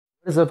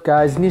What is up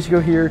guys, Nishigo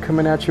here,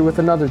 coming at you with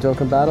another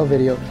Dokkan Battle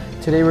video.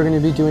 Today we're going to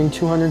be doing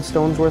 200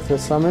 stones worth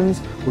of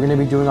summons. We're going to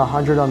be doing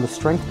 100 on the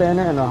strength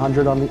banner and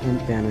 100 on the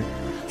imp banner.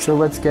 So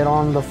let's get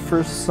on the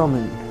first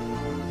summon.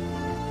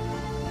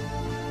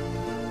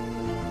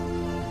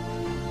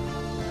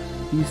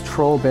 These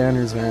troll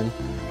banners, man.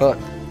 But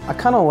I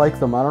kind of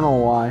like them, I don't know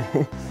why.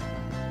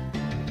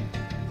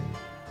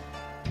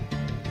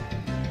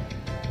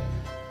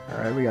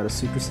 Alright, we got a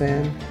Super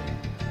Saiyan.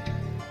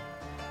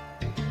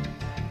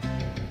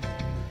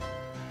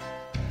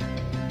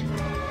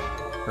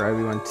 Alright,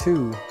 we went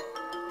 2.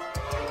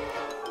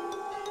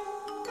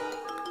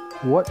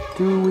 What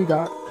do we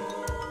got?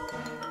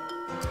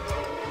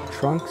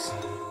 Trunks.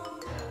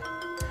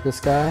 This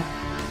guy.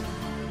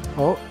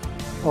 Oh,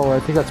 I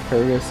think that's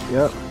Paragus.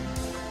 Yep.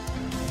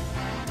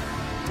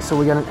 So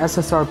we got an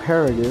SSR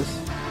Paragus.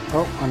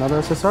 Oh,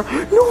 another SSR.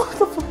 No, what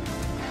the fuck?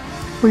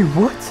 Wait,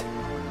 what?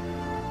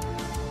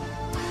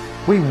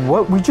 Wait,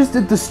 what? We just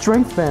did the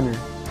strength banner.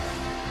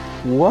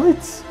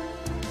 What?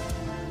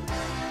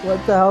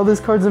 What the hell?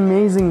 This card's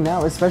amazing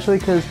now, especially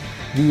because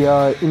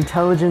the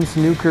Intelligence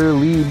Nuker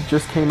lead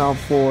just came out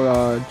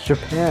for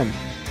Japan.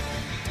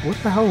 What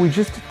the hell? We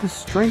just did the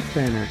strength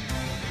banner.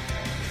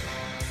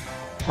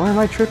 Or am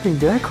I tripping?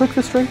 Did I click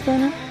the strength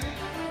banner?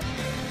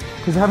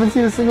 Because I haven't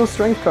seen a single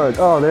strength card.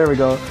 Oh, there we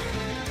go.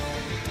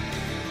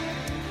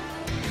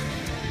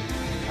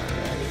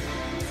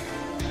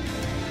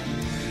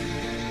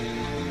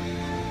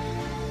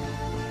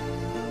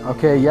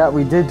 Okay, yeah,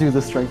 we did do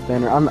the strength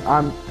banner.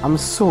 I'm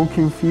so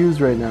confused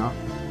right now.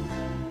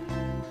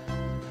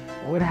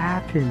 What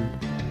happened?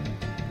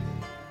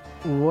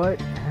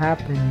 What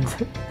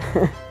happened?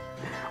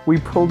 We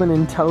pulled an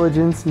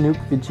Intelligence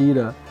Nuke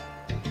Vegeta.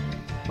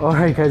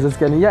 Alright guys, let's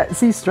get in. Yeah,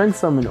 see, strength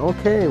summon.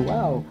 Okay,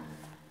 wow.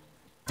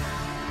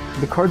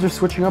 The cards are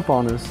switching up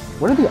on us.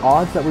 What are the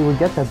odds that we would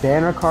get the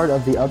banner card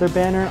of the other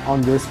banner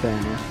on this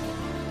banner?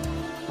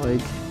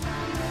 Like,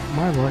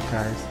 my luck,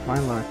 guys. My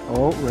luck.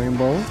 Oh,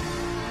 Rainbow.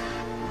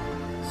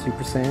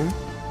 Super Saiyan.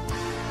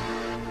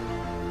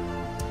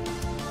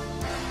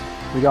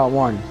 We got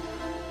 1.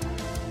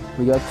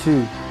 We got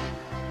 2.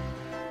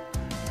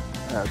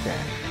 Okay.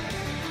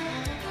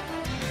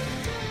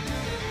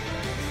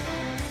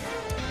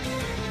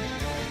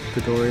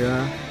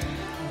 Midoriya.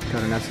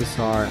 Got an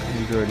SSR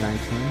Android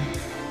 19.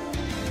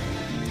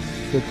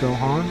 Good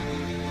Gohan.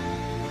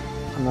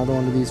 Another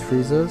one of these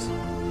Friezas.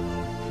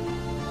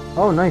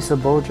 Oh, nice, a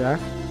Bojack.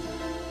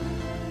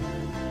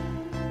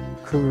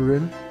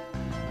 Kururin.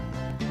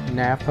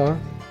 Nappa.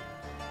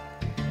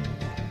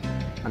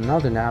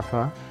 Another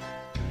Nappa.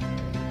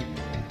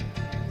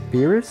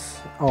 Beerus?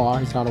 Oh,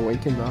 he's not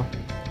awakened though.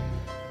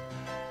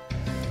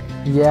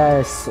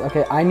 Yes,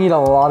 okay, I need a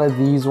lot of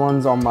these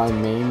ones on my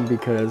main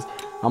because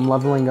I'm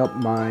leveling up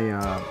my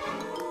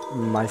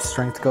my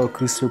Strength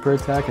Goku super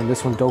attack, and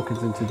this one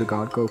Dokkans into the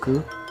God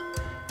Goku.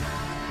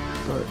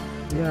 But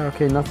yeah,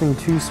 okay, nothing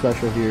too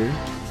special here.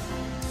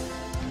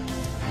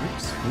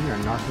 Oops, we are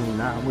not doing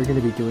that. We're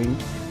gonna be doing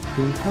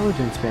the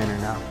Intelligence banner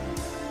now.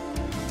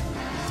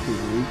 Here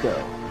we go.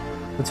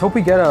 Let's hope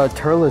we get a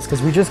Turles,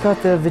 because we just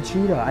got the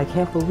Vegeta. I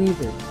can't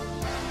believe it.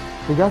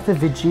 We got the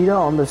Vegeta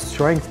on the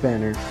Strength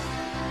banner.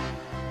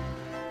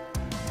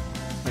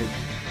 Like,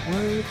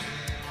 what?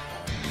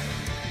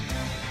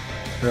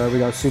 Alright, we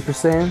got Super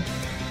Saiyan.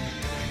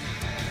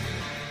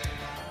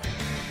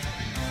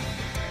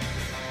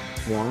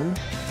 1,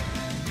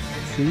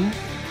 2,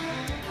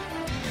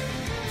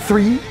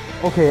 3.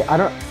 Okay, I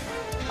don't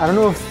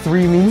know if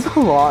 3 means a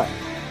lot,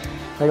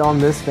 like on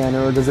this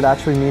banner, or does it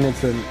actually mean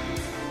it's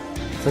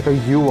like a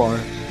UR?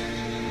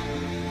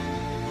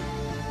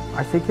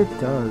 I think it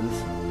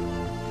does.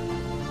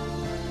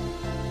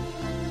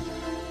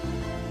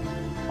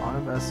 A lot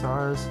of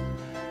SRs.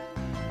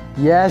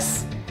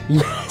 Yes!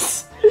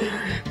 Yes!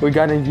 We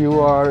got a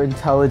UR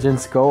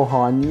Intelligence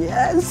Gohan.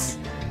 Yes!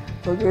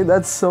 Okay,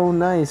 that's so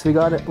nice. We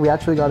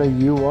actually got a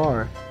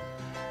UR.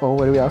 Oh,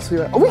 what do we also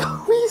got? Oh, we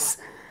got Whis!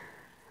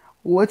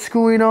 What's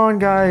going on,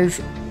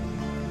 guys?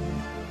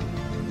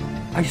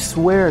 I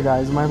swear,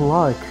 guys, my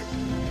luck.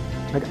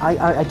 Like,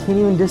 I can't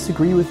even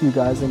disagree with you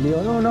guys and be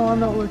like, oh no, I'm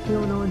not lucky,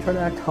 oh no, and try to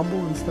act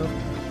humble and stuff.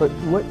 But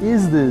what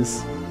is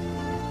this?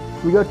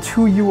 We got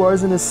 2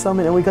 URs in a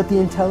summon, and we got the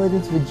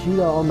Intelligence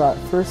Vegeta on that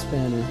first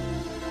banner.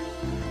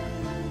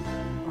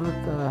 What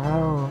the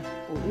hell?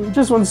 We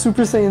just won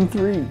Super Saiyan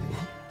 3.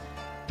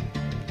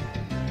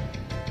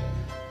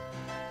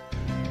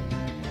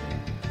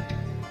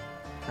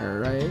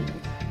 Alright.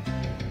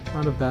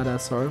 Not a bad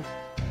SR.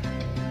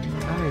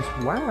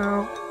 Guys,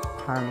 wow.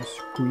 Time to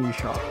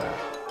screenshot that.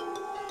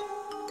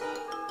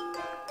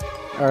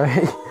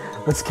 Alright,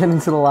 let's get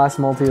into the last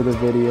multi of the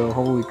video.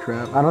 Holy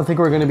crap. I don't think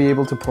we're going to be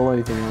able to pull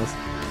anything else.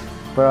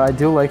 But I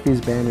do like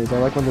these banners. I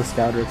like when the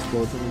Scouter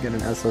explodes and we get an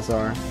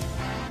SSR.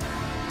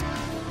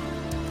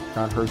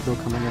 Got Hercule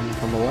coming in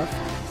from the left.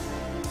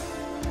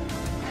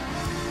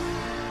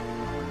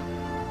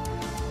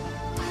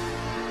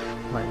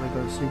 Lightly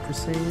go Super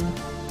Saiyan.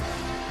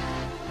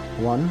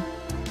 1,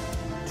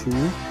 2,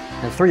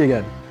 and 3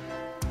 again.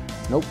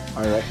 Nope.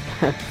 Alright.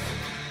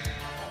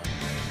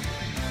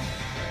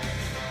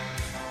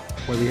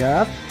 What do we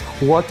have?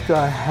 What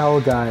the hell,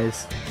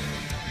 guys?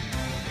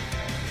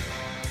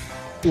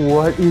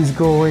 What is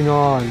going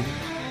on?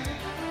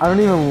 I don't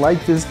even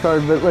like this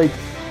card, but like,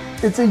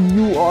 it's a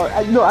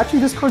UR. No, actually,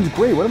 this card's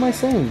great. What am I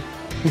saying?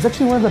 He's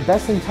actually one of the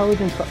best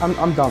intelligence.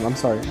 I'm dumb. I'm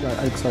sorry.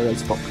 Sorry, I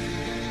spoke.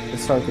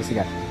 Let's start this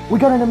again. We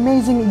got an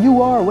amazing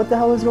UR. What the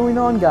hell is going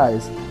on,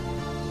 guys?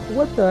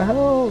 What the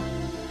hell?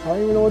 I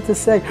don't even know what to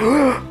say.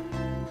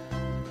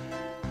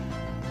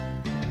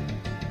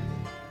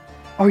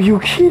 Are you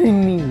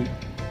kidding me?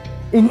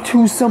 In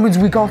 2 summons,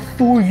 we got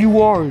 4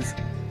 URs.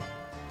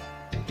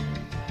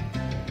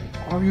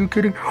 Are you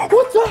kidding?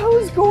 What the hell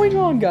is going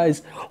on,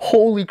 guys?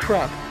 Holy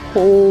crap.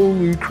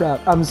 Holy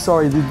crap. I'm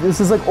sorry, dude. This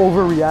is like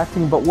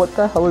overreacting, but what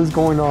the hell is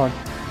going on?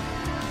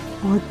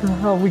 What the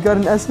hell? We got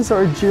an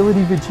SSR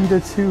Agility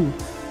Vegeta too.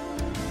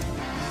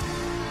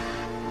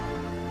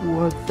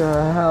 What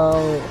the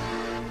hell?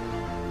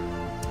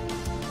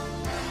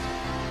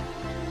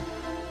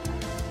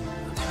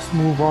 Let's just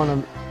move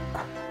on.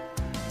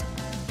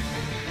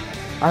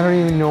 I don't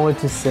even know what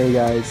to say,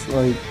 guys.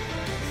 Like,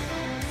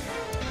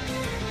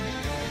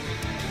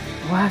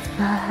 what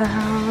the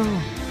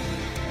hell?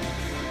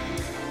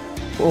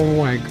 Oh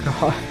my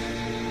god.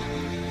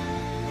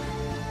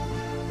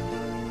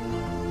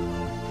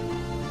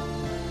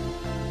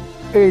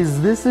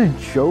 Is this a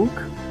joke?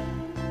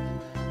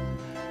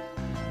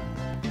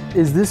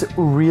 Is this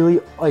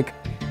really, like...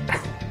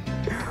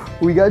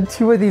 We got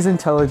 2 of these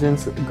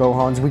intelligence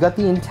Gohans. We got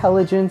the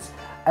intelligence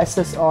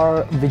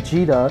SSR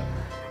Vegeta.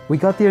 We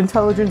got the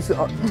intelligence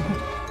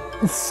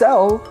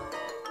Cell.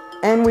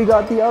 And we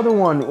got the other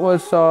one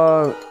was,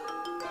 oh,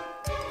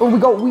 we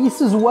got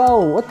Whis as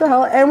well. What the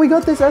hell? And we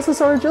got this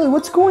SSR Agility.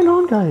 What's going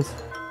on, guys?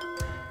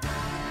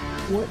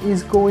 What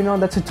is going on?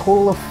 That's a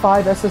total of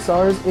 5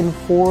 SSRs in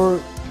 4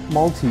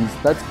 multis.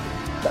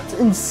 That's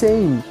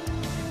insane.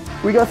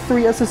 We got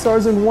 3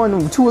 SSRs in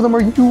 1. 2 of them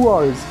are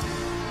URs.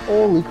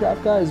 Holy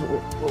crap, guys.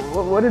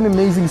 What an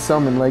amazing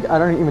summon. Like, I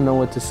don't even know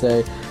what to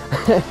say.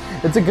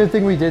 It's a good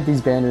thing we did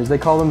these banners. They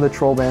call them the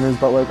troll banners,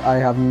 but like, I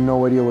have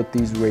no idea what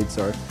these rates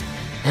are.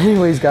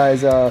 Anyways,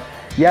 guys,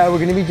 yeah, we're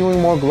gonna be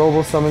doing more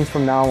global summons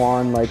from now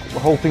on, like,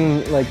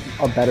 hoping, like,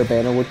 a better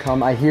banner would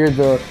come. I hear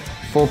the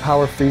full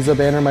power Frieza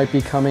banner might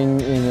be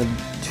coming in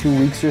 2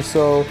 weeks or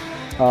so.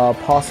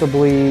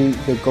 Possibly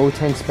the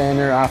Gotenks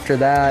banner after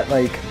that.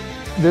 Like,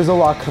 there's a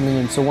lot coming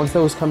in. So once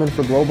those come in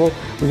for global,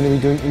 we're gonna be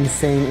doing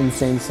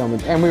insane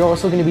summons. And we're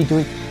also gonna be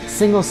doing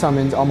single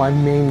summons on my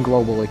main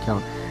global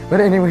account. But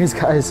anyways,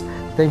 guys,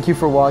 thank you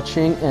for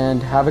watching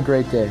and have a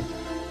great day.